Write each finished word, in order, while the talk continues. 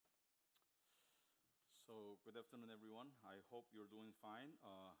So, good afternoon, everyone. I hope you're doing fine.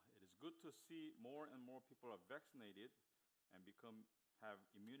 It is good to see more and more people are vaccinated and have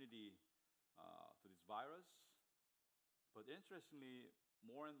immunity to this virus. But interestingly,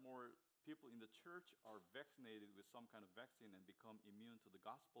 more and more people in the church are vaccinated with some kind of vaccine and become immune to the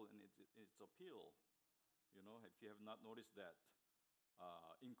gospel and its appeal. You know, if you have not noticed that,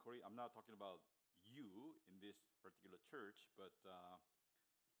 in Korea, I'm not talking about you in this particular church, but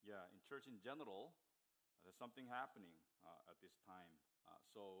in church in general, there's something happening at this time.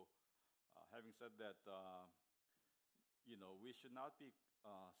 Having said that, we should not be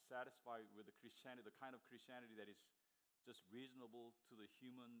satisfied with the kind of Christianity that is just reasonable to the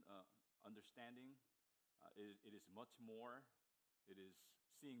human understanding. It is much more. It is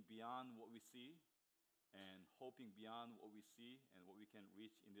seeing beyond what we see and hoping beyond what we see and what we can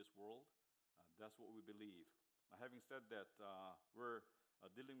reach in this world. That's what we believe. Having said that, we're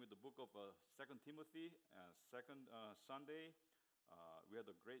dealing with the book of 2 Timothy, second Sunday. We had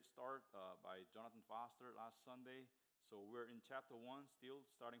a great start by Jonathan Foster last Sunday. So we're in chapter 1 still,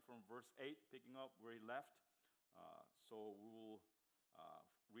 starting from verse 8, picking up where he left. So we will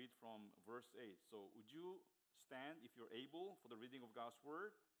read from verse 8. So would you stand, if you're able, for the reading of God's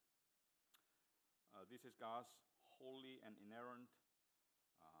word? This is God's holy and inerrant,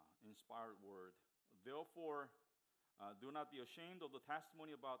 inspired word. Therefore, do not be ashamed of the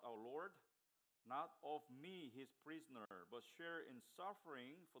testimony about our Lord, not of me, his prisoner, but share in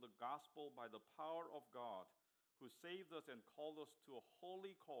suffering for the gospel by the power of God, who saved us and called us to a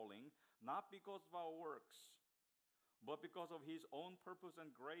holy calling, not because of our works, but because of his own purpose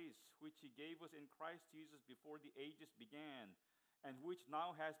and grace, which he gave us in Christ Jesus before the ages began, and which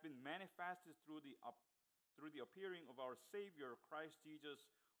now has been manifested through the appearing of our Savior, Christ Jesus,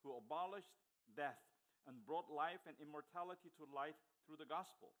 who abolished death and brought life and immortality to light through the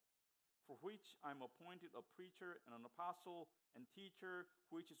gospel, for which I am appointed a preacher and an apostle and teacher,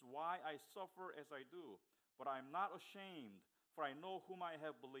 which is why I suffer as I do. But I am not ashamed, for I know whom I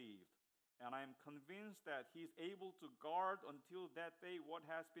have believed, and I am convinced that he is able to guard until that day what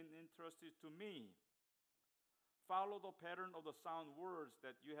has been entrusted to me. Follow the pattern of the sound words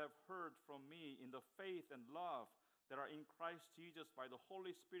that you have heard from me in the faith and love that are in Christ Jesus by the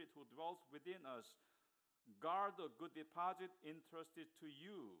Holy Spirit who dwells within us. Guard the good deposit entrusted to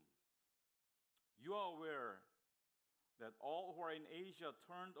you. You are aware that all who are in Asia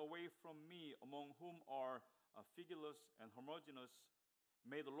turned away from me, among whom are Phygelus and Hermogenes.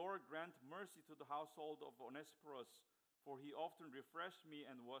 May the Lord grant mercy to the household of Onesiphorus, for he often refreshed me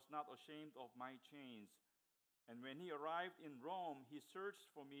and was not ashamed of my chains. And when he arrived in Rome, he searched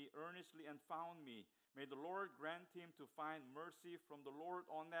for me earnestly and found me. May the Lord grant him to find mercy from the Lord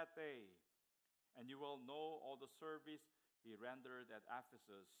on that day. And you will know all the service he rendered at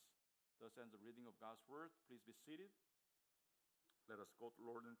Ephesus. Thus ends the reading of God's word. Please be seated. Let us go to the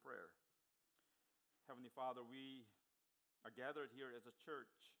Lord in prayer. Heavenly Father, we are gathered here as a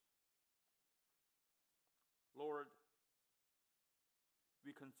church. Lord,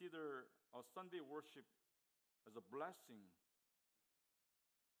 we consider our Sunday worship as a blessing,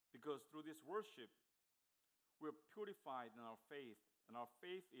 because through this worship, we're purified in our faith, and our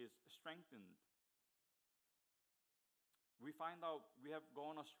faith is strengthened. We find out we have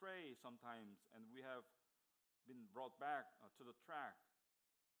gone astray sometimes, and we have been brought back to the track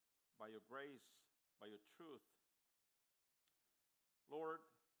by your grace, by your truth. Lord,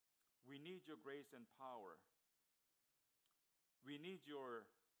 we need your grace and power. We need your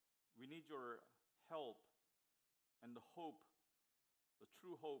help and the hope, the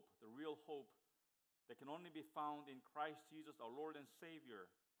true hope, the real hope that can only be found in Christ Jesus, our Lord and Savior.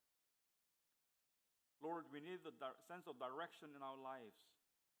 Lord, we need the sense of direction in our lives.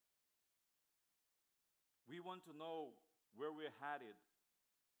 We want to know where we're headed.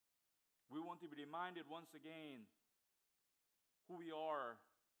 We want to be reminded once again who we are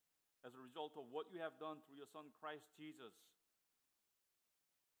as a result of what you have done through your Son, Christ Jesus.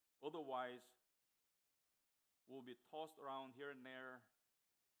 Otherwise, we'll be tossed around here and there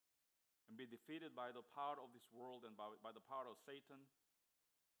and be defeated by the power of this world and by the power of Satan.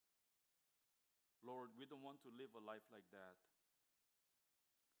 Lord, we don't want to live a life like that.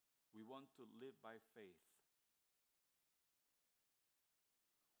 We want to live by faith.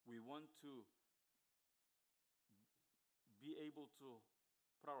 We want to be able to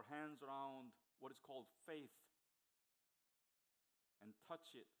put our hands around what is called faith and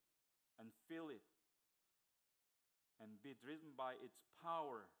touch it and feel it and be driven by its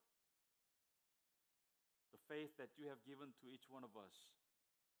power, the faith that you have given to each one of us.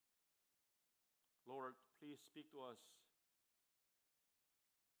 Lord, please speak to us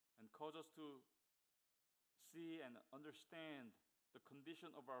and cause us to see and understand the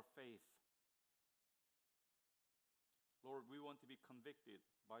condition of our faith. Lord, we want to be convicted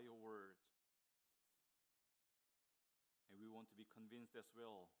by your word. And we want to be convinced as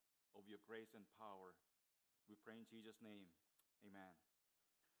well of your grace and power. We pray in Jesus' name. Amen.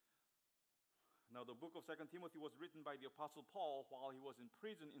 Now, the book of 2 Timothy was written by the Apostle Paul while he was in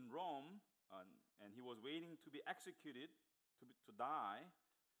prison in Rome, and he was waiting to be executed, to die.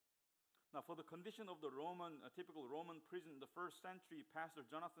 Now, for the condition of the typical Roman prison in the first century, Pastor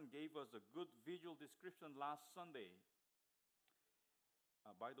Jonathan gave us a good visual description last Sunday.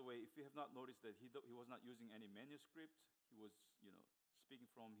 By the way, if you have not noticed that he was not using any manuscript, he was, speaking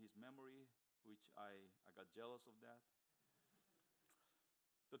from his memory, which I got jealous of that.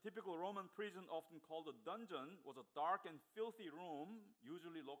 The typical Roman prison, often called a dungeon, was a dark and filthy room,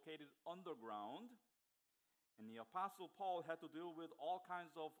 usually located underground. And the Apostle Paul had to deal with all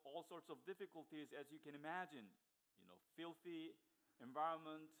sorts of difficulties, as you can imagine. Filthy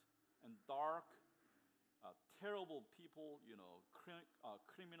environment and dark, terrible people,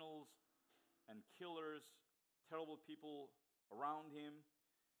 criminals and killers, terrible people around him.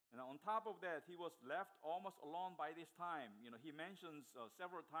 And on top of that, he was left almost alone by this time. He mentions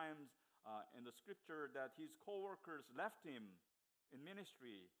several times in the scripture that his co-workers left him in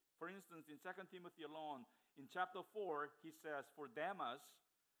ministry. For instance, in 2 Timothy alone, in chapter 4, he says, "For Demas,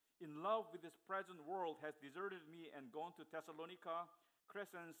 in love with this present world, has deserted me and gone to Thessalonica.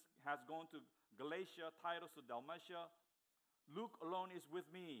 Crescens has gone to Galatia, Titus to Dalmatia. Luke alone is with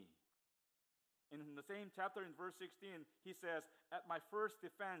me." And in the same chapter, in verse 16, he says, "At my first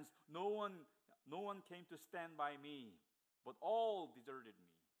defense, no one came to stand by me, but all deserted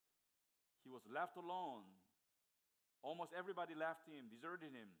me." He was left alone. Almost everybody left him,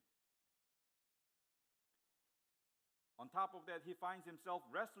 deserted him. On top of that, he finds himself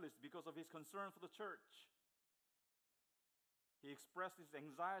restless because of his concern for the church. He expressed his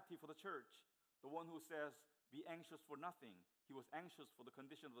anxiety for the church. The one who says, "Be anxious for nothing." He was anxious for the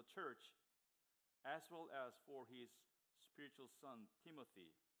condition of the church, as well as for his spiritual son,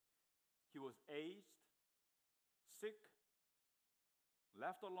 Timothy. He was aged, sick,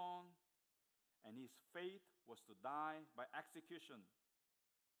 left alone, and his fate was to die by execution.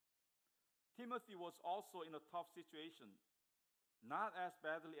 Timothy was also in a tough situation, not as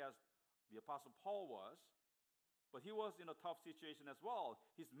badly as the Apostle Paul was, but he was in a tough situation as well.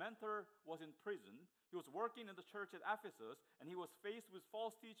 His mentor was in prison. He was working in the church at Ephesus, and he was faced with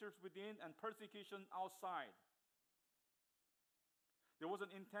false teachers within and persecution outside. There was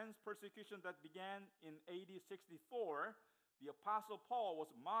an intense persecution that began in AD 64. The Apostle Paul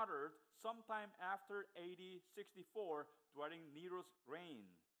was martyred sometime after AD 64 during Nero's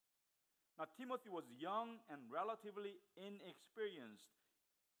reign. Now, Timothy was young and relatively inexperienced.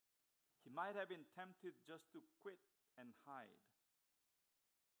 He might have been tempted just to quit and hide.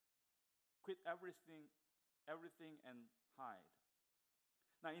 Quit everything and hide.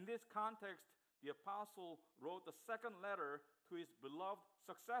 Now, in this context, the apostle wrote the second letter to his beloved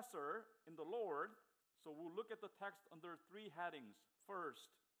successor in the Lord. So we'll look at the text under three headings.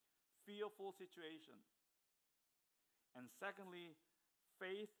 First, fearful situation. And secondly,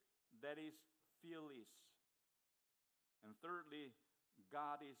 faith that is fearless. And thirdly,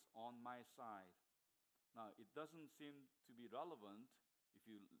 God is on my side. Now, it doesn't seem to be relevant if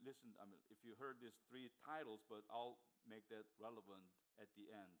you if you heard these three titles, but I'll make that relevant at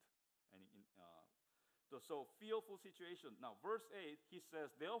the end. So fearful situation. Now, verse 8, he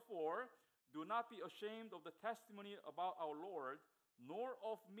says, "Therefore, do not be ashamed of the testimony about our Lord, nor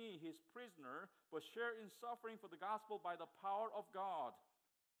of me, his prisoner, but share in suffering for the gospel by the power of God."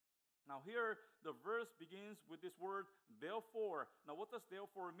 Now here, the verse begins with this word, therefore. Now what does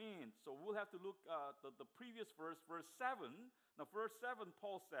therefore mean? So we'll have to look at the previous verse, verse 7. Now verse 7,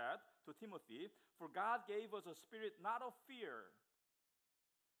 Paul said to Timothy, "For God gave us a spirit not of fear,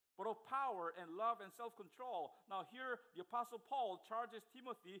 but of power and love and self-control." Now here, the Apostle Paul charges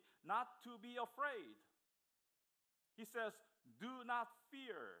Timothy not to be afraid. He says, do not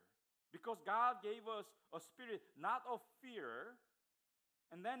fear, because God gave us a spirit not of fear.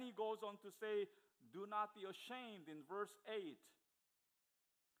 And then he goes on to say, do not be ashamed in verse 8.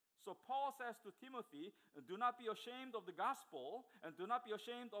 So Paul says to Timothy, do not be ashamed of the gospel, and do not be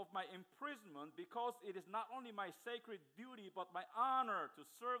ashamed of my imprisonment, because it is not only my sacred duty, but my honor to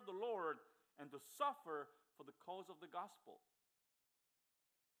serve the Lord and to suffer for the cause of the gospel.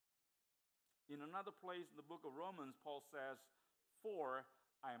 In another place in the book of Romans, Paul says, "For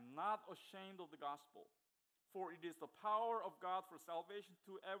I am not ashamed of the gospel. For it is the power of God for salvation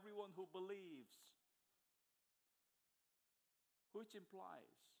to everyone who believes." Which implies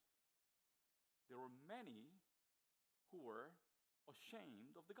there were many who were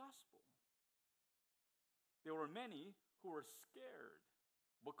ashamed of the gospel. There were many who were scared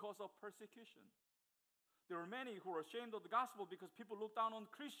because of persecution. There were many who were ashamed of the gospel because people looked down on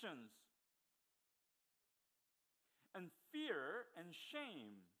Christians. And fear and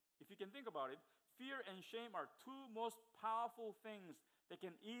shame, if you can think about it, fear and shame are two most powerful things that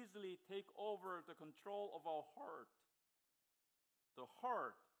can easily take over the control of our heart. The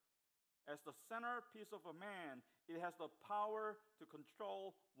heart, as the centerpiece of a man, it has the power to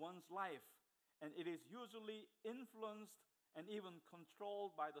control one's life. And it is usually influenced and even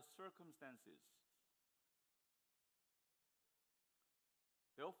controlled by the circumstances.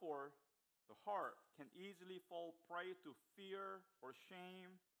 Therefore, the heart can easily fall prey to fear or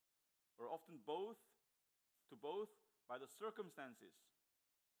shame, or often both, by the circumstances.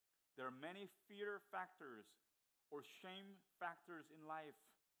 There are many fear factors or shame factors in life.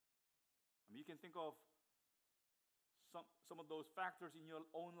 I mean, you can think of some of those factors in your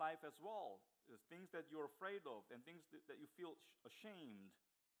own life as well. There's things that you're afraid of and things that you feel ashamed.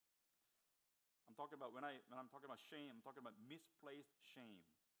 I'm talking about when I'm talking about shame, I'm talking about misplaced shame.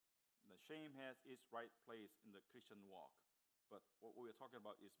 The shame has its right place in the Christian walk, but what we're talking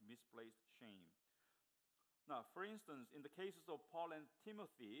about is misplaced shame. Now, for instance, in the cases of Paul and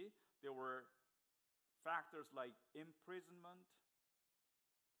Timothy, there were factors like imprisonment,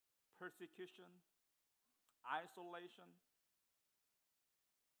 persecution, isolation,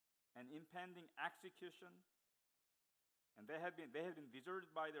 and impending execution. And they had been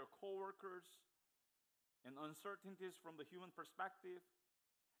deserted by their co-workers, and uncertainties from the human perspective,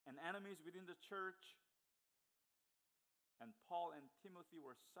 and enemies within the church. And Paul and Timothy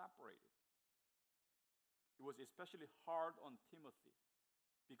were separated. It was especially hard on Timothy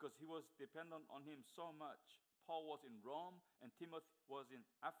because he was dependent on him so much. Paul was in Rome and Timothy was in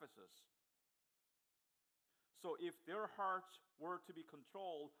Ephesus. So if their hearts were to be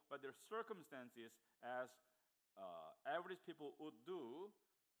controlled by their circumstances, as average people would do,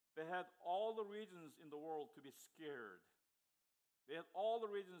 they had all the reasons in the world to be scared. They had all the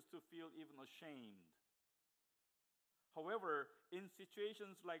reasons to feel even ashamed. However, in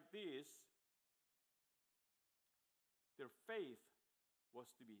situations like this, their faith was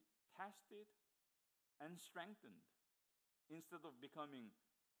to be tested and strengthened. Instead of becoming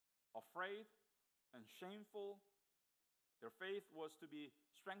afraid and shameful, their faith was to be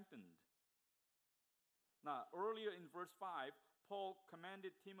strengthened. Now, earlier in verse 5, Paul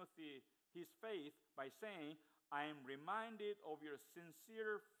commended Timothy his faith by saying, I am reminded of your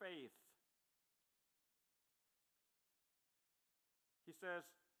sincere faith. He says,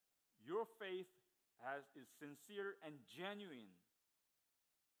 your faith is sincere and genuine.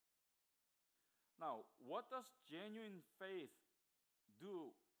 Now, what does genuine faith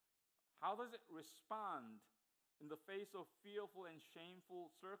do? How does it respond in the face of fearful and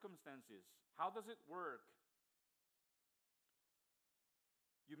shameful circumstances? How does it work?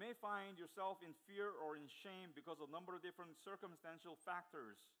 You may find yourself in fear or in shame because of a number of different circumstantial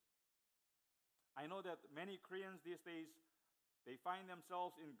factors. I know that many Koreans these days, they find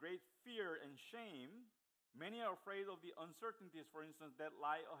themselves in great fear and shame. Many are afraid of the uncertainties, for instance, that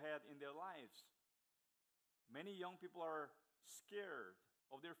lie ahead in their lives. Many young people are scared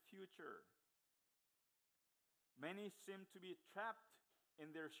of their future. Many seem to be trapped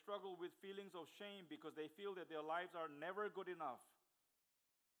in their struggle with feelings of shame because they feel that their lives are never good enough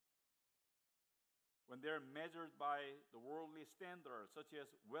when they're measured by the worldly standards, such as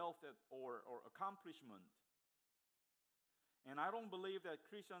wealth or accomplishment. And I don't believe that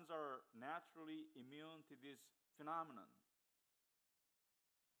Christians are naturally immune to this phenomenon.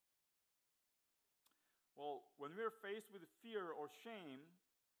 Well, when we're faced with fear or shame,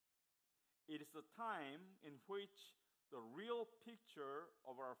 it is the time in which the real picture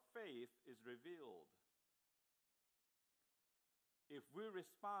of our faith is revealed. If we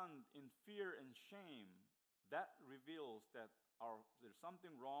respond in fear and shame, that reveals that there's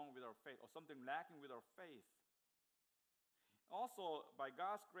something wrong with our faith or something lacking with our faith. Also, by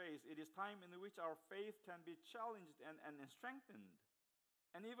God's grace, it is time in which our faith can be challenged and strengthened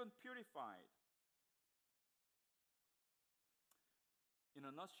and even purified. In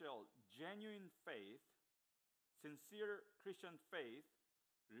a nutshell, genuine faith, sincere Christian faith,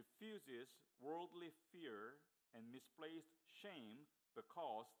 refuses worldly fear and misplaced shame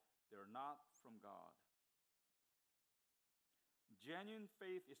because they're not from God. Genuine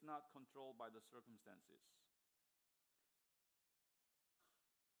faith is not controlled by the circumstances.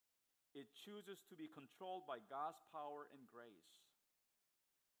 It chooses to be controlled by God's power and grace.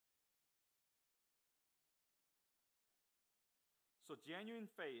 So genuine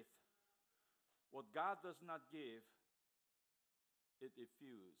faith, what God does not give, it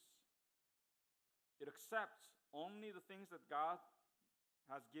refuses. It accepts only the things that God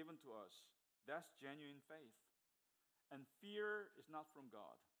has given to us. That's genuine faith. And fear is not from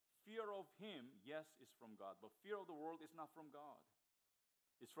God. Fear of Him, yes, is from God. But fear of the world is not from God.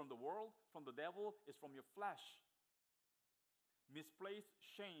 It's from the world, from the devil, it's from your flesh. Misplaced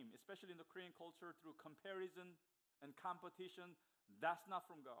shame, especially in the Korean culture, through comparison and competition, that's not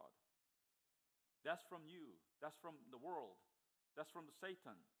from God. That's from you. That's from the world. That's from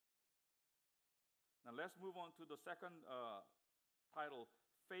Satan. Now let's move on to the second title,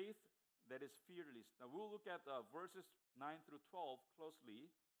 Faith That is Fearless. Now we'll look at verses 9 through 12 closely,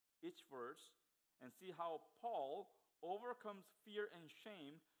 each verse, and see how Paul overcomes fear and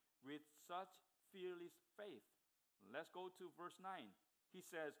shame with such fearless faith. Let's go to verse 9. He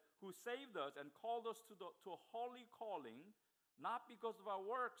says, who saved us and called us to a holy calling, not because of our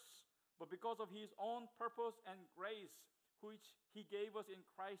works, but because of His own purpose and grace, which He gave us in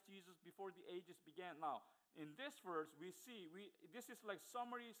Christ Jesus before the ages began. Now, in this verse, we see, this is like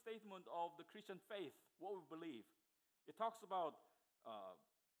summary statement of the Christian faith, what we believe. It talks about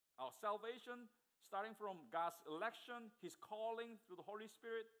our salvation, starting from God's election, His calling through the Holy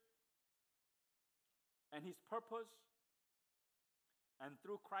Spirit, and His purpose, and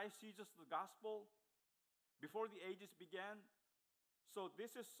through Christ Jesus, the gospel, before the ages began. So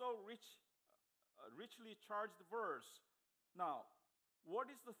this is so richly charged verse. Now,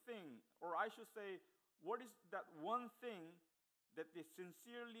 what is the thing, or I should say, what is that one thing that the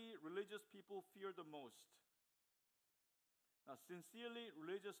sincerely religious people fear the most? Now, sincerely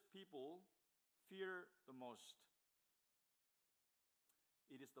religious people fear the most.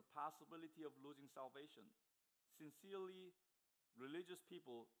 It is the possibility of losing salvation. Sincerely religious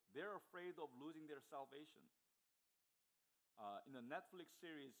people, they're afraid of losing their salvation. In a Netflix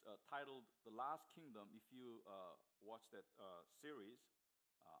series titled The Last Kingdom, if you watch that series,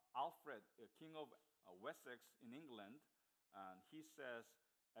 Alfred, King of Wessex in England, and he says,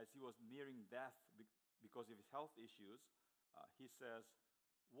 as he was nearing death because of his health issues, he says,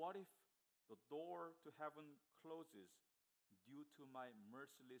 what if the door to heaven closes due to my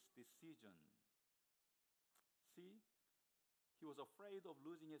merciless decision? See, he was afraid of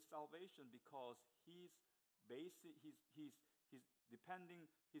losing his salvation because he's depending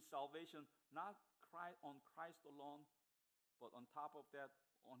his salvation not on Christ alone, but on top of that,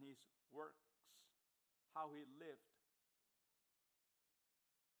 on his works, how he lived.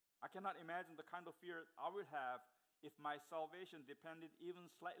 I cannot imagine the kind of fear I would have if my salvation depended even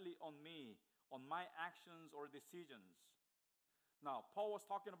slightly on me, on my actions or decisions. Now, Paul was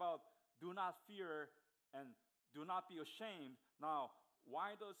talking about do not fear and do not be ashamed. Now,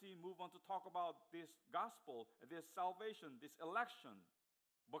 why does he move on to talk about this gospel, this salvation, this election?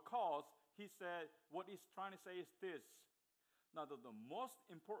 Because he said what he's trying to say is this. Now, the most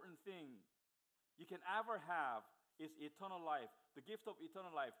important thing you can ever have is eternal life, the gift of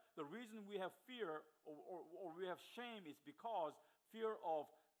eternal life. The reason we have fear or we have shame is because fear of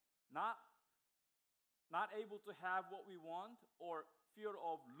not able to have what we want, or fear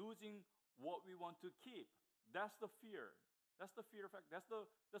of losing what we want to keep. That's the fear. That's the fear factor.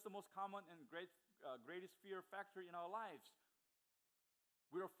 That's the most common and greatest fear factor in our lives.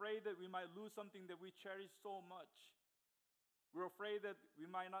 We're afraid that we might lose something that we cherish so much. We're afraid that we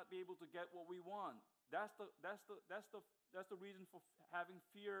might not be able to get what we want. That's the reason for having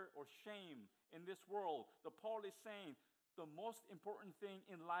fear or shame in this world. Paul is saying the most important thing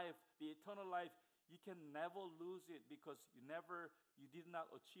in life, the eternal life, you can never lose it because you did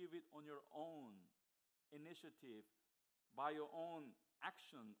not achieve it on your own initiative, by your own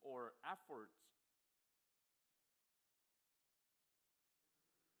action or efforts.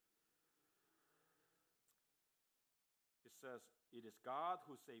 It says, it is God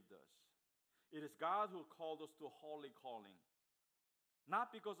who saved us. It is God who called us to a holy calling.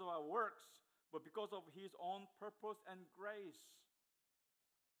 Not because of our works, but because of His own purpose and grace.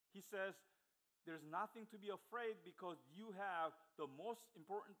 He says, there's nothing to be afraid because you have the most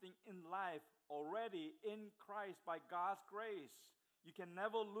important thing in life already in Christ by God's grace. You can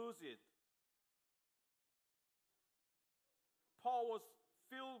never lose it. Paul was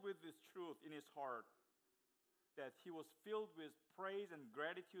filled with this truth in his heart, that he was filled with praise and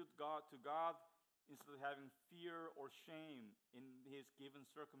gratitude to God instead of having fear or shame in his given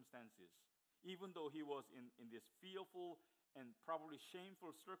circumstances. Even though he was in this fearful and probably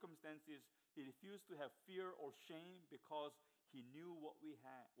shameful circumstances, he refused to have fear or shame because he knew what he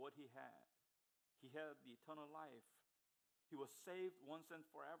had. He had the eternal life. He was saved once and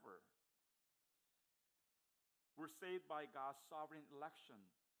forever. We're saved by God's sovereign election,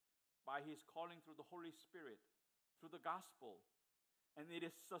 by His calling through the Holy Spirit, through the gospel. And it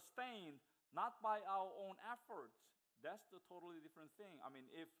is sustained not by our own efforts. That's the totally different thing. I mean,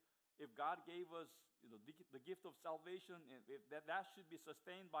 if God gave us the gift of salvation, if that should be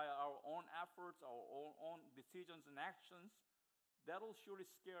sustained by our own efforts, our own decisions and actions, that'll surely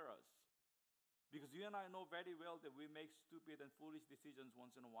scare us. Because you and I know very well that we make stupid and foolish decisions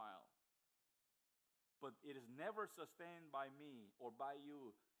once in a while. But it is never sustained by me or by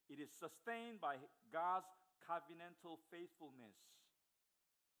you. It is sustained by God's covenantal faithfulness.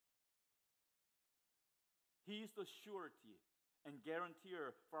 He is the surety and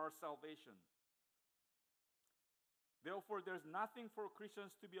guarantor for our salvation. Therefore, there's nothing for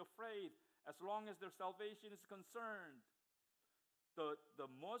Christians to be afraid as long as their salvation is concerned. The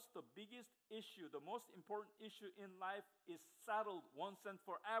biggest issue, the most important issue in life is settled once and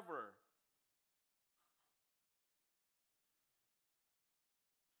forever.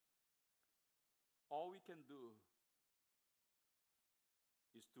 All we can do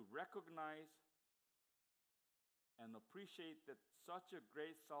is to recognize and appreciate that such a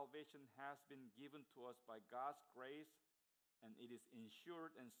great salvation has been given to us by God's grace, and it is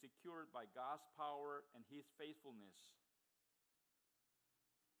ensured and secured by God's power and His faithfulness.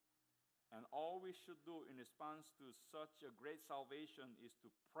 And all we should do in response to such a great salvation is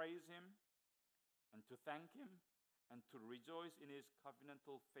to praise Him and to thank Him and to rejoice in His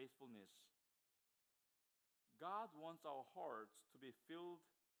covenantal faithfulness. God wants our hearts to be filled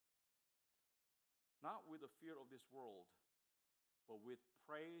not with the fear of this world, but with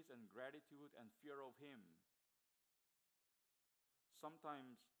praise and gratitude and fear of Him.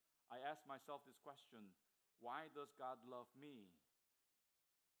 Sometimes I ask myself this question, why does God love me?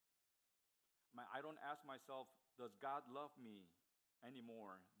 I don't ask myself, does God love me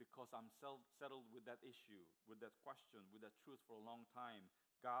anymore? Because I'm settled with that issue, with that question, with that truth for a long time.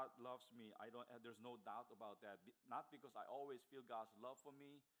 God loves me. There's no doubt about that. Not because I always feel God's love for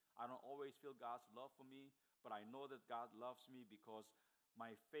me. I don't always feel God's love for me, but I know that God loves me because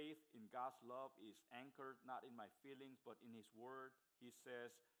my faith in God's love is anchored not in my feelings, but in His Word.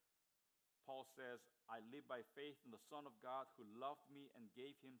 Paul says, I live by faith in the Son of God who loved me and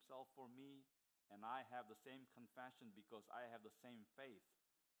gave Himself for me, and I have the same confession because I have the same faith.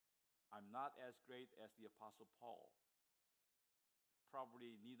 I'm not as great as the Apostle Paul.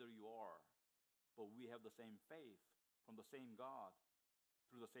 Probably neither you are, but we have the same faith from the same God,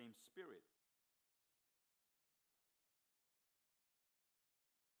 through the same Spirit.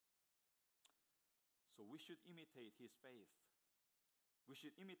 So we should imitate His faith. We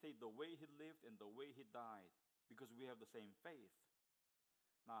should imitate the way He lived and the way He died, because we have the same faith.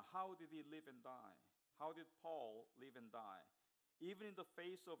 Now, how did He live and die? How did Paul live and die? Even in the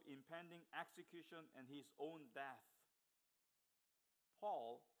face of impending execution and his own death,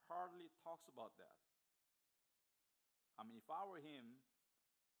 Paul hardly talks about that. I mean, if I were him,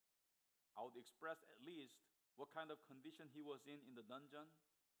 I would express at least what kind of condition he was in the dungeon,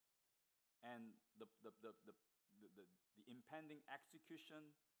 and the impending execution,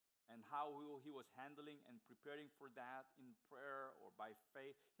 and how he was handling and preparing for that in prayer or by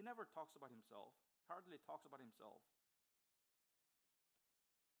faith. He never talks about himself, hardly talks about himself.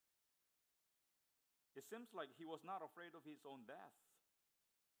 It seems like he was not afraid of his own death.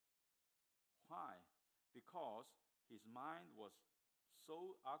 Why? Because his mind was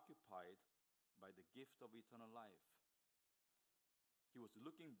so occupied by the gift of eternal life. He was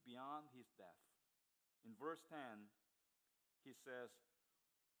looking beyond his death. In verse 10, he says,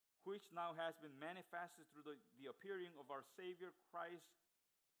 which now has been manifested through the appearing of our Savior Christ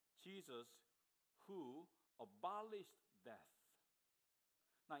Jesus, who abolished death.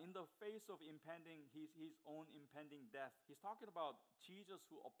 Now, in the face of his own impending death, he's talking about Jesus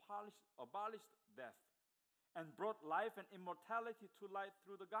who abolished death and brought life and immortality to light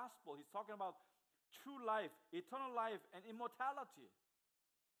through the gospel. He's talking about true life, eternal life, and immortality.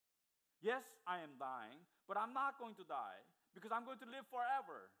 Yes, I am dying, but I'm not going to die because I'm going to live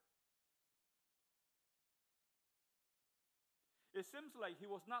forever. It seems like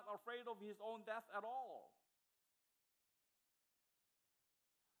he was not afraid of his own death at all.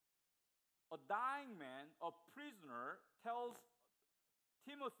 A dying man, a prisoner, tells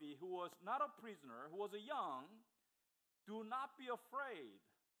Timothy, who was not a prisoner, who was a young, do not be afraid,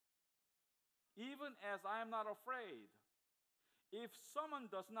 even as I am not afraid. If someone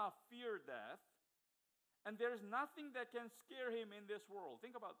does not fear death, and there is nothing that can scare him in this world,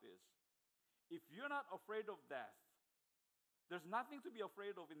 think about this. If you're not afraid of death, there's nothing to be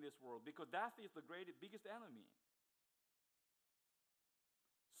afraid of in this world, because death is the biggest enemy.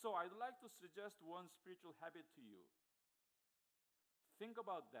 So I'd like to suggest one spiritual habit to you. Think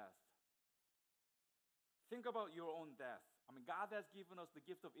about death. Think about your own death. I mean, God has given us the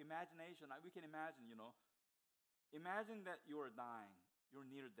gift of imagination. We can imagine, Imagine that you are dying. You're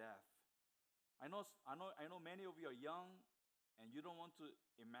near death. I know many of you are young and you don't want to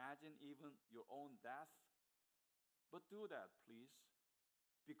imagine even your own death. But do that, please,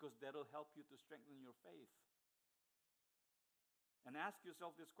 because that'll help you to strengthen your faith. And ask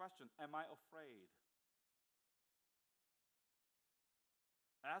yourself this question: am I afraid?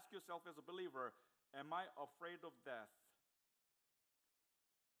 Ask yourself as a believer, am I afraid of death?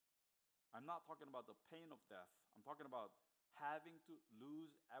 I'm not talking about the pain of death. I'm talking about having to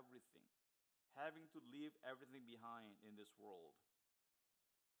lose everything, having to leave everything behind in this world.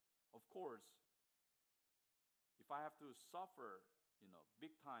 Of course, if I have to suffer,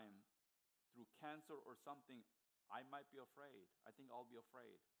 big time through cancer or something, I might be afraid. I think I'll be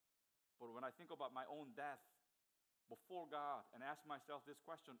afraid. But when I think about my own death before God and ask myself this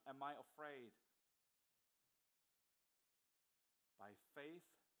question, am I afraid? By faith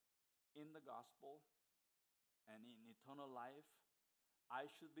in the gospel and in eternal life, I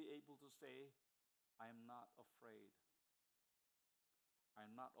should be able to say, I am not afraid. I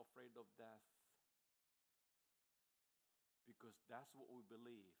am not afraid of death. Because that's what we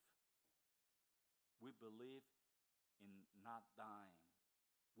believe. We believe in not dying.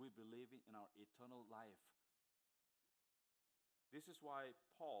 We believe in our eternal life. This is why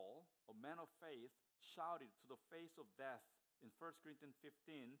Paul, a man of faith, shouted to the face of death. In 1 Corinthians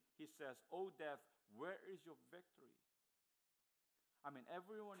 15, he says, "O death, where is your victory?" I mean,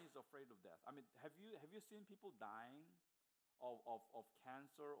 everyone is afraid of death. I mean, have you seen people dying of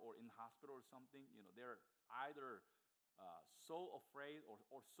cancer or in hospital or something? They're either so afraid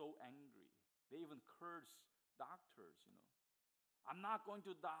or so angry. They even curse doctors, I'm not going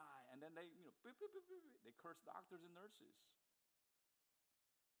to die. And then they curse doctors and nurses.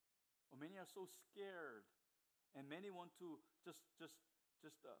 Or many are so scared. And many want to just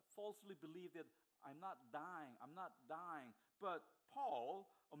falsely believe that I'm not dying. But Paul,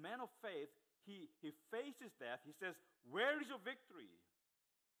 a man of faith, he faces death. He says, where is your victory?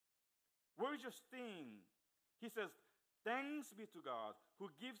 Where is your sting? He says, thanks be to God who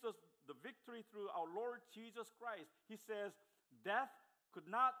gives us the victory through our Lord Jesus Christ. He says, death could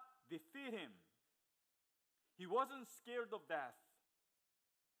not defeat him. He wasn't scared of death.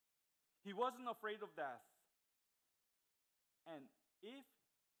 He wasn't afraid of death. And if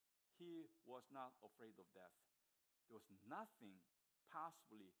he was not afraid of death, there was nothing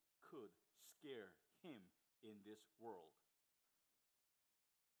possibly could scare him in this world.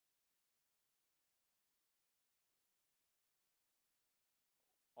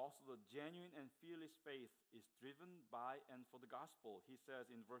 Also, the genuine and fearless faith is driven by and for the gospel. He says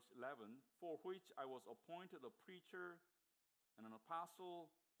in verse 11, "For which I was appointed a preacher and an apostle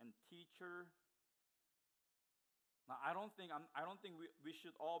and teacher." Now, I don't think we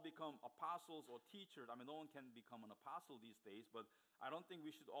should all become apostles or teachers. I mean, no one can become an apostle these days, but I don't think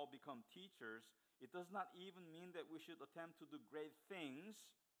we should all become teachers. It does not even mean that we should attempt to do great things.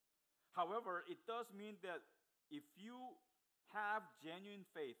 However, it does mean that if you have genuine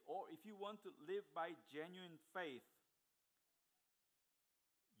faith, or if you want to live by genuine faith,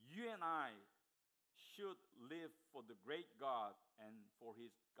 you and I should live for the great God and for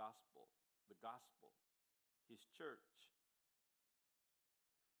his gospel, his church.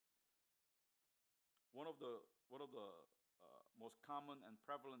 One of the most common and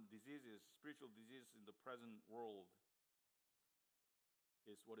prevalent diseases, spiritual diseases in the present world,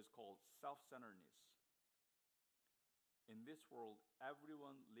 is what is called self-centeredness. In this world,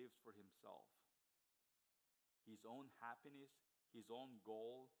 everyone lives for himself. His own happiness, his own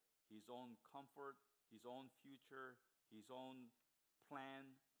goal, his own comfort, his own future, his own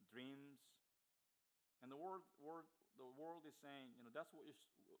plan, dreams. And the world is saying, that's what you're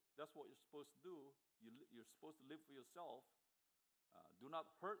supposed to do. You're supposed to live for yourself. Do not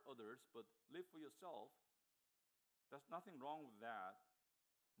hurt others, but live for yourself. There's nothing wrong with that.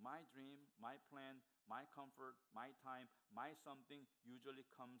 My dream, my plan, my comfort, my time, my something usually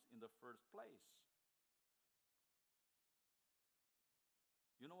comes in the first place.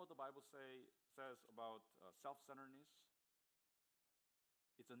 You know what the Bible says about self-centeredness?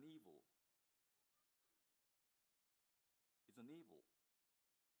 It's an evil. It's an evil.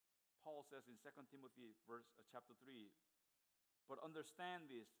 Paul says in 2 Timothy chapter 3, "But understand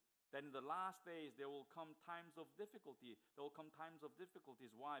this, that in the last days there will come times of difficulty." There will come times of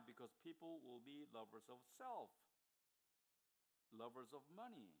difficulties. Why? Because people will be lovers of self, lovers of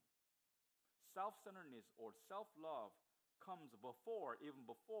money. Self-centeredness or self-love comes even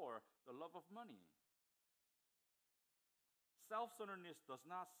before the love of money. Self-centeredness does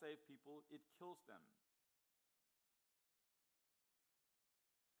not save people, it kills them.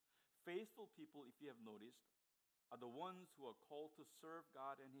 Faithful people, if you have noticed, are the ones who are called to serve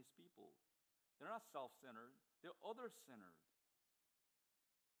God and His people. They're not self-centered, they're other-centered.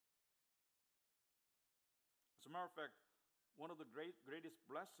 As a matter of fact, one of the greatest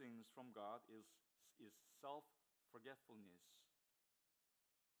blessings from God is self-forgetfulness.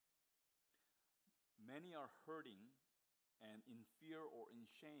 Many are hurting and in fear or in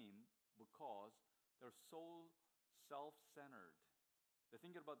shame because they're so self-centered. They're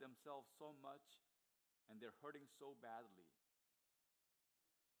thinking about themselves so much and they're hurting so badly.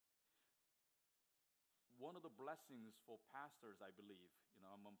 One of the blessings for pastors, I believe,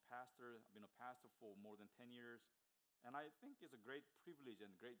 I'm a pastor, I've been a pastor for more than 10 years, and I think it's a great privilege and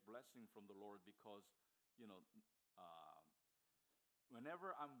great blessing from the Lord because,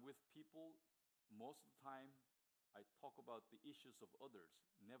 whenever I'm with people, most of the time I talk about the issues of others,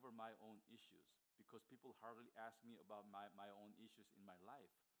 never my own issues, because people hardly ask me about my own issues in my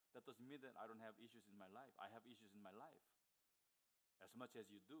life. That doesn't mean that I don't have issues in my life. I have issues in my life, as much as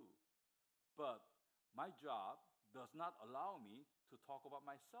you do. But my job does not allow me to talk about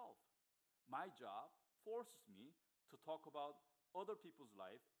myself. My job forces me to talk about other people's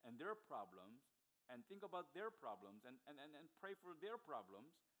life and their problems and think about their problems and pray for their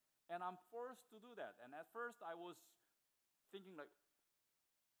problems. And I'm forced to do that. And at first I was thinking like,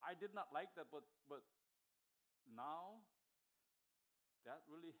 I did not like that, but now that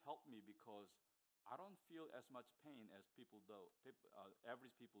really helped me because I don't feel as much pain as people do,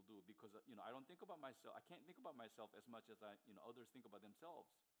 average people do, because I don't think about myself. I can't think about myself as much as others think about themselves.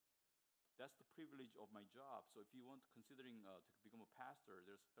 That's the privilege of my job. So if you want considering to become a pastor,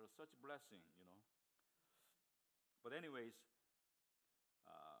 there's such blessing, But anyways,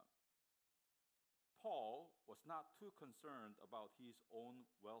 Paul was not too concerned about his own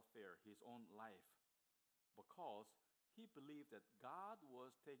welfare, his own life, because he believed that God was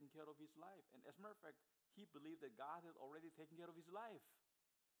taking care of his life. And as a matter of fact, he believed that God had already taken care of his life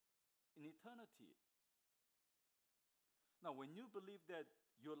in eternity. Now, when you believe that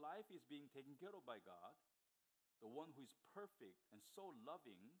your life is being taken care of by God, the one who is perfect and so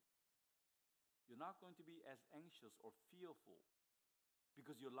loving, you're not going to be as anxious or fearful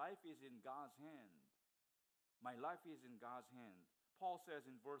because your life is in God's hand. My life is in God's hand. Paul says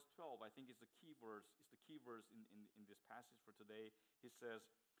in verse 12, I think it's the key verse in this passage for today. He says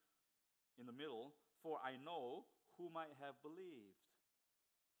in the middle, "For I know whom I have believed,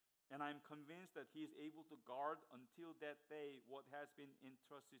 and I'm convinced that he is able to guard until that day what has been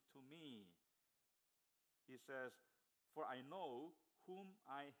entrusted to me." He says, "For I know whom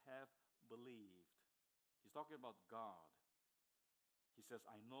I have believed." He's talking about God. He says,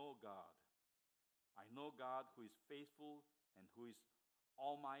 I know God. I know God who is faithful and who is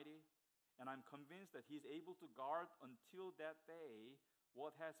almighty, and I'm convinced that he's able to guard until that day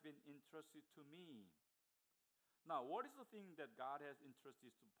what has been entrusted to me. Now, what is the thing that God has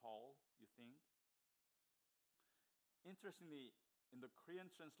entrusted to Paul, you think? Interestingly, in the Korean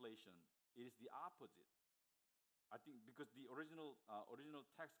translation, it is the opposite. I think because the original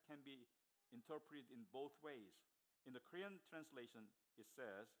text can be interpreted in both ways. In the Korean translation, it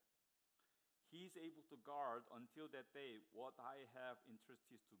says, "He's able to guard until that day what I have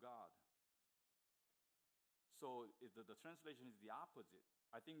entrusted to God." So the translation is the opposite.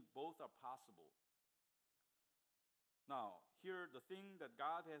 I think both are possible. Now, here, the thing that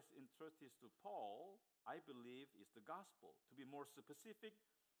God has entrusted to Paul, I believe, is the gospel. To be more specific,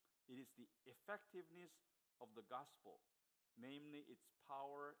 it is the effectiveness of the gospel, namely its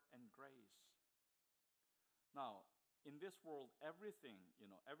power and grace. Now, in this world, everything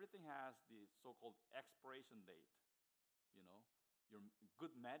has the so-called expiration date. Your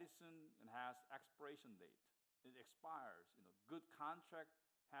good medicine has expiration date. It expires. Good contract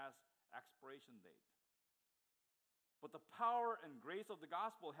has expiration date. But the power and grace of the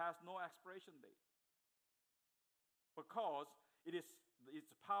gospel has no expiration date, because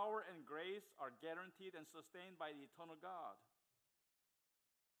its power and grace are guaranteed and sustained by the eternal God.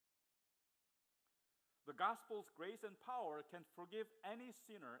 The gospel's grace and power can forgive any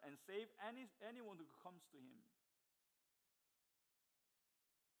sinner and save anyone who comes to him.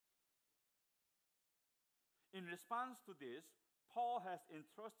 In response to this, Paul has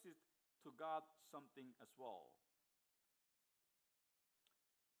entrusted to God something as well.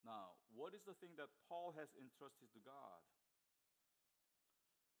 Now, what is the thing that Paul has entrusted to God?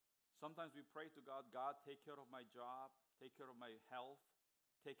 Sometimes we pray to God, God, take care of my job, take care of my health,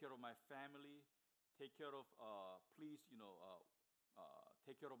 take care of my family, take care of,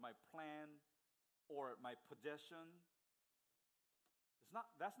 take care of my plan or my possession.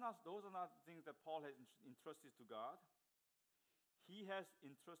 Those are not things that Paul has entrusted to God. he has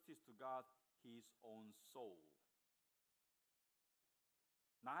entrusted to God his own soul.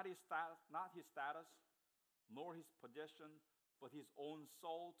 Not his status, nor his possession, but his own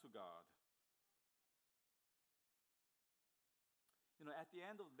soul to God. At the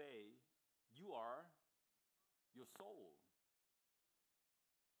end of the day, you are your soul.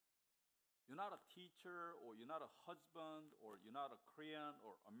 You're not a teacher, or you're not a husband, or you're not a Korean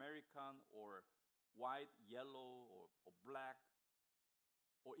or American or white, yellow, or black,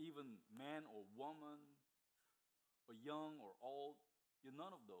 or even man or woman, or young or old. You're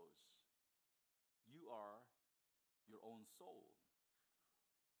none of those. You are your own soul.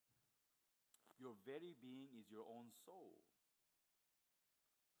 Your very being is your own soul.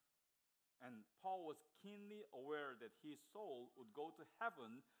 And Paul was keenly aware that his soul would go to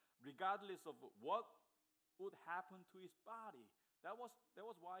heaven regardless of what would happen to his body. That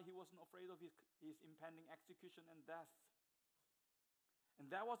was why he wasn't afraid of his impending execution and death.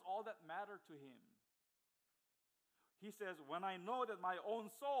 And that was all that mattered to him. He says, when I know that my own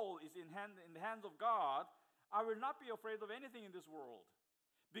soul is in the hands of God, I will not be afraid of anything in this world,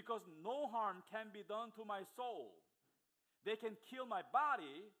 because no harm can be done to my soul. They can kill my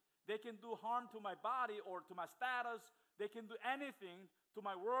body, they can do harm to my body or to my status, they can do anything to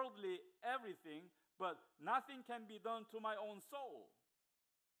my worldly everything, but nothing can be done to my own soul.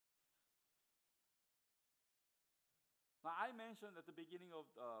 Now, I mentioned at the beginning of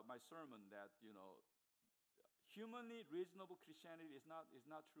my sermon that, humanly reasonable Christianity is not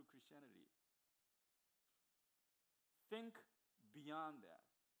true Christianity. Think beyond that.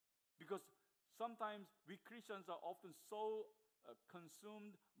 Because sometimes we Christians are often so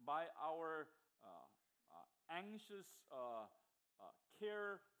consumed by our anxious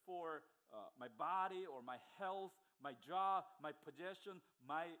care for my body or my health, my job, my possession,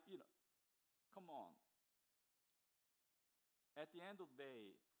 come on. At the end of the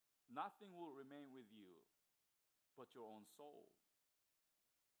day, nothing will remain with you but your own soul.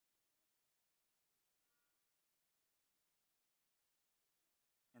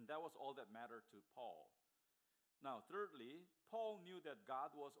 And that was all that mattered to Paul. Now, thirdly, Paul knew that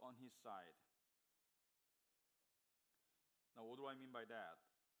God was on his side. Now, what do I mean by that?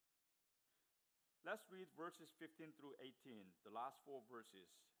 Let's read verses 15 through 18, the last 4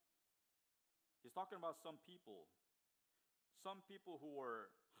 verses. He's talking about some people. Some people who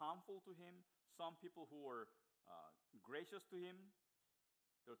were harmful to him, some people who were gracious to him.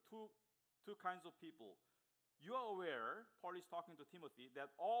 There are two kinds of people. You are aware, Paul is talking to Timothy,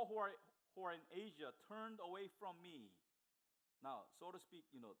 that all who are in Asia turned away from me. Now, so to speak,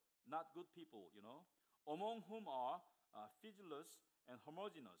 not good people, among whom are Phygelus and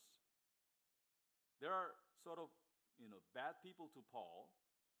Hermogenes. There are sort of, bad people to Paul.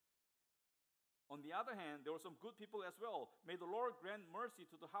 On the other hand, there were some good people as well. May the Lord grant mercy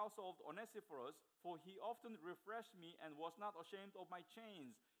to the household of Onesiphorus, for he often refreshed me and was not ashamed of my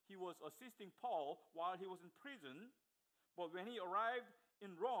chains. He was assisting Paul while he was in prison, but when he arrived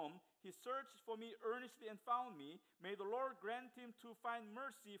in Rome, he searched for me earnestly and found me. May the Lord grant him to find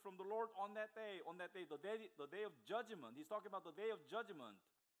mercy from the Lord on that day, the day of judgment. He's talking about the day of judgment.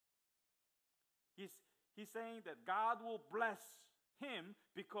 He's saying that God will bless him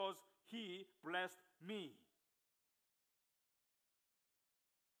because he blessed me.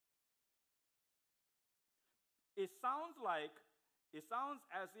 It sounds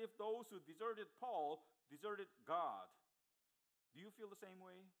as if those who deserted Paul deserted God. Do you feel the same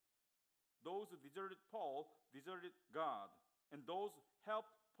way? Those who deserted Paul deserted God, and those who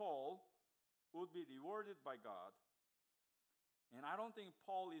helped Paul would be rewarded by God. And I don't think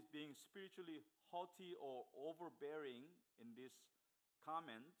Paul is being spiritually haughty or overbearing in these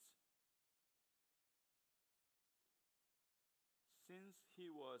comments. Since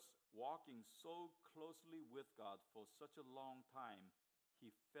he was walking so closely with God for such a long time,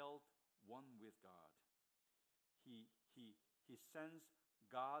 he felt one with God. He sensed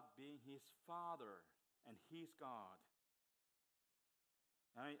God being his Father and his God.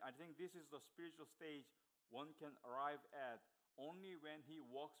 And I think this is the spiritual stage one can arrive at only when he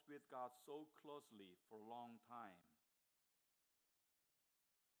walks with God so closely for a long time.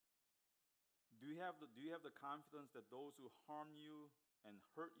 Do you have the confidence that those who harm you and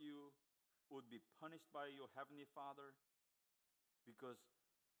hurt you would be punished by your Heavenly Father? Because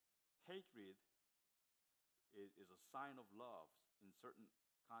hatred is a sign of love in certain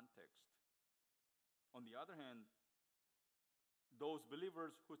context. On the other hand, those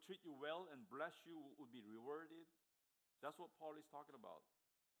believers who treat you well and bless you would be rewarded. That's what Paul is talking about.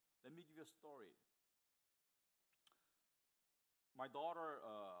 Let me give you a story. My daughter,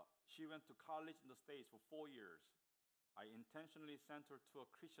 she went to college in the States for 4 years. I intentionally sent her to a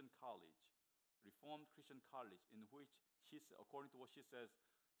Christian college, Reformed Christian college, in which according to what she says,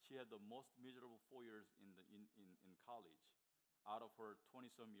 she had the most miserable 4 years in college out of her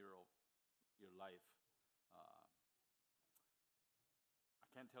 20-some year life. Uh, I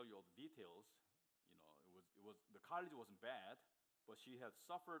can't tell you all the details. The college wasn't bad, but she had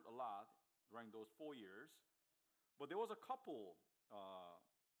suffered a lot during those 4 years. But there was a couple.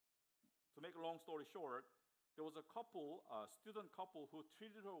 To make a long story short, there was a couple, student couple, who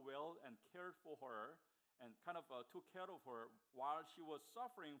treated her well and cared for her and kind of took care of her while she was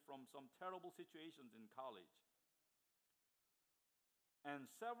suffering from some terrible situations in college. And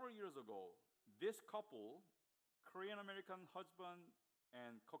several years ago, this couple, Korean American husband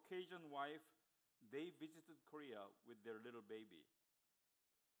and Caucasian wife, they visited Korea with their little baby.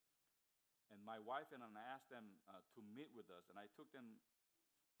 And my wife and I asked them to meet with us, and I took them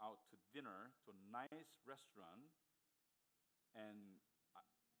out to dinner to a nice restaurant. And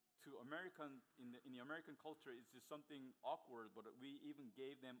to American in the American culture, it's just something awkward, but we even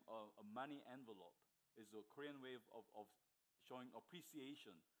gave them a money envelope. It's a Korean way of showing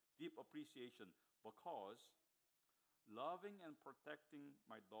appreciation, deep appreciation, because loving and protecting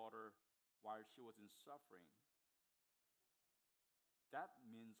my daughter while she was in suffering, that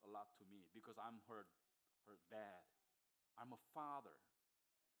means a lot to me because I'm her dad. I'm a father.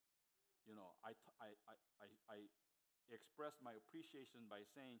 I expressed my appreciation by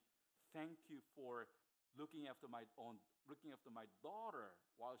saying, "Thank you for looking after my daughter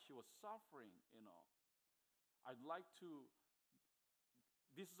while she was suffering." I'd like to.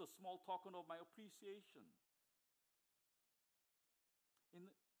 This is a small token of my appreciation.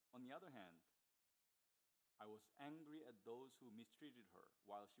 On the other hand, I was angry at those who mistreated her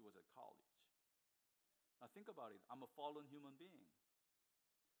while she was at college. Now think about it. I'm a fallen human being.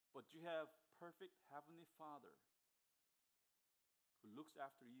 But you have perfect Heavenly Father who looks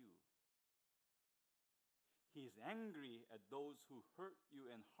after you. He is angry at those who hurt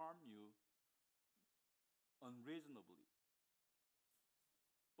you and harm you unreasonably.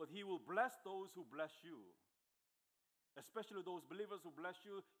 But He will bless those who bless you. Especially those believers who bless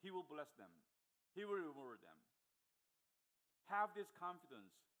you, He will bless them. He will reward them. Have this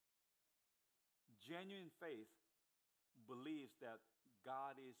confidence. Genuine faith believes that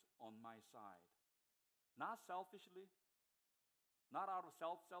God is on my side. Not selfishly, not out of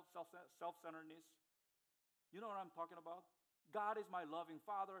self-centeredness. You know what I'm talking about? God is my loving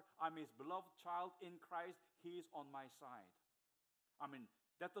Father. I'm His beloved child in Christ. He is on my side.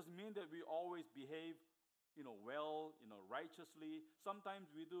 That doesn't mean that we always behave well, righteously. Sometimes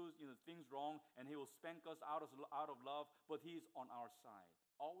we do, things wrong, and He will spank us out of love, but He's on our side,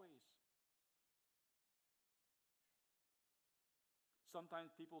 always.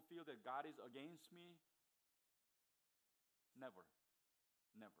 Sometimes people feel that God is against me. Never.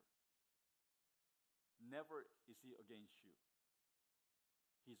 Never. Never is He against you.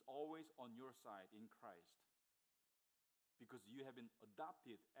 He's always on your side in Christ because you have been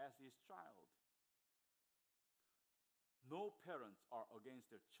adopted as His child. No parents are against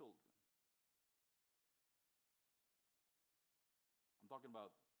their children. I'm talking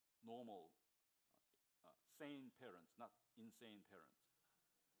about normal, sane parents, not insane parents.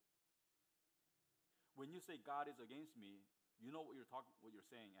 When you say God is against me, you know what you're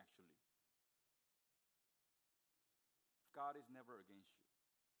saying actually. God is never against you.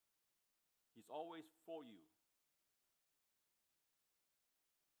 He's always for you.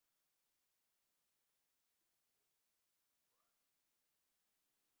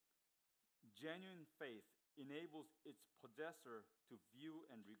 Genuine faith enables its possessor to view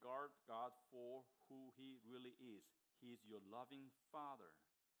and regard God for who He really is. He is your loving Father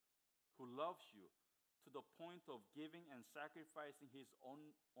who loves you to the point of giving and sacrificing His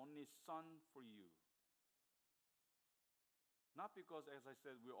only Son for you. Not because, as I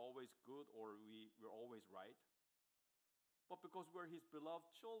said, we're always good or we're always right, but because we're His beloved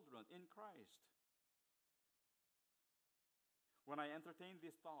children in Christ. When I entertain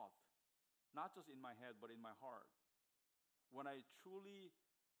this thought, not just in my head, but in my heart, when I truly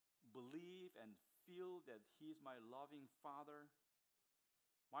believe and feel that He's my loving Father,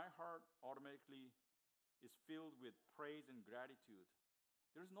 my heart automatically is filled with praise and gratitude.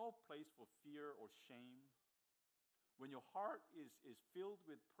 There's no place for fear or shame. When your heart is filled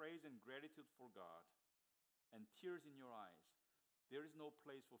with praise and gratitude for God and tears in your eyes, there is no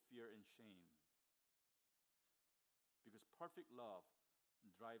place for fear and shame. Because perfect love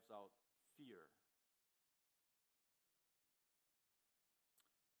drives out fear.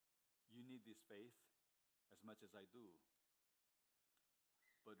 You need this faith as much as I do.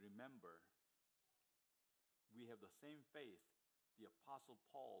 But remember, we have the same faith the Apostle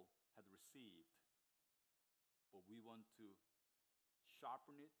Paul had received, but we want to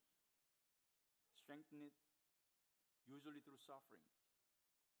sharpen it, strengthen it, usually through suffering,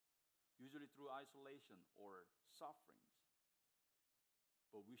 usually through isolation or sufferings.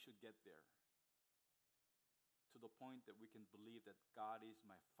 But we should get there to the point that we can believe that God is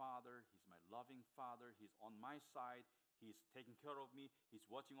my Father, He's my loving Father, He's on my side, He's taking care of me, He's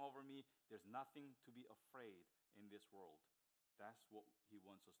watching over me. There's nothing to be afraid in this world. That's what He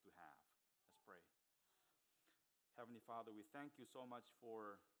wants us to have. Let's pray. Heavenly Father, we thank You so much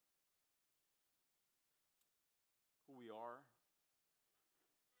for who we are.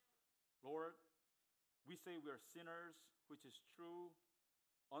 Lord, we say we are sinners, which is true,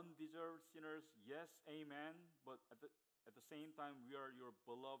 undeserved sinners, yes, amen, but at the same time, we are Your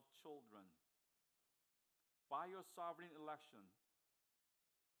beloved children. By Your sovereign election,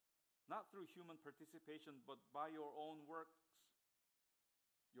 not through human participation, but by Your own works,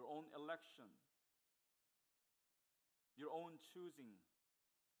 Your own election, Your own choosing.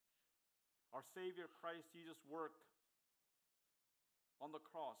 Our Savior Christ Jesus' work on the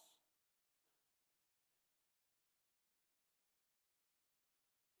cross.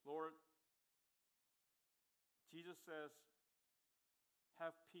 Lord, Jesus says,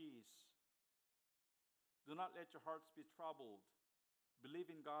 have peace. Do not let your hearts be troubled.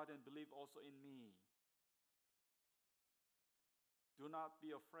 Believe in God and believe also in me. Do not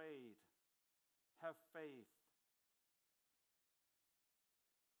be afraid. Have faith.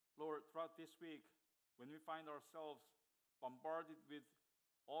 Lord, throughout this week, when we find ourselves bombarded with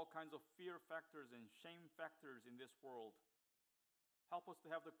all kinds of fear factors and shame factors in this world, help us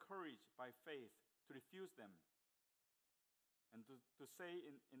to have the courage by faith to refuse them and to say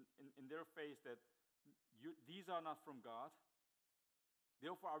in their face that these are not from God.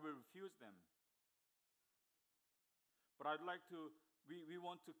 Therefore, I will refuse them. But I'd like to, we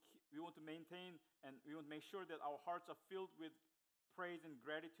want to maintain and we want to make sure that our hearts are filled with praise and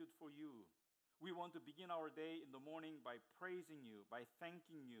gratitude for You. We want to begin our day in the morning by praising You, by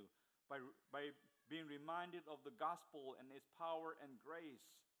thanking You, by being reminded of the gospel and its power and grace,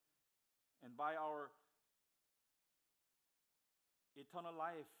 and by our eternal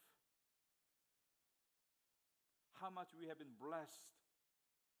life, how much we have been blessed.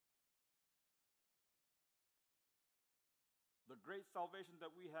 The great salvation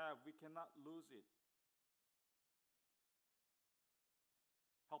that we have, we cannot lose it.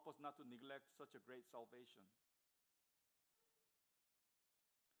 Help us not to neglect such a great salvation.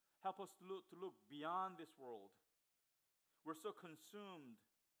 Help us to look beyond this world. We're so consumed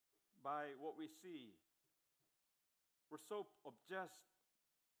by what we see. We're so obsessed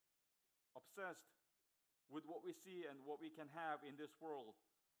with what we see and what we can have in this world.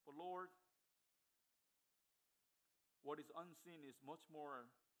 But Lord, what is unseen is much more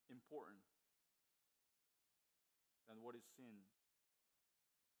important than what is seen.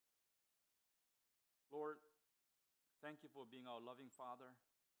 Lord, thank You for being our loving Father.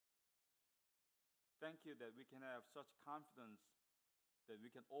 Thank You that we can have such confidence that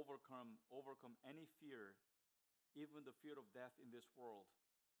we can overcome any fear, even the fear of death in this world,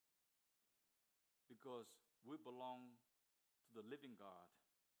 because we belong to the living God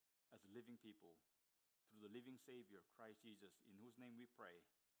as living people, through the living Savior, Christ Jesus, in whose name we pray.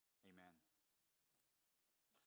 Amen.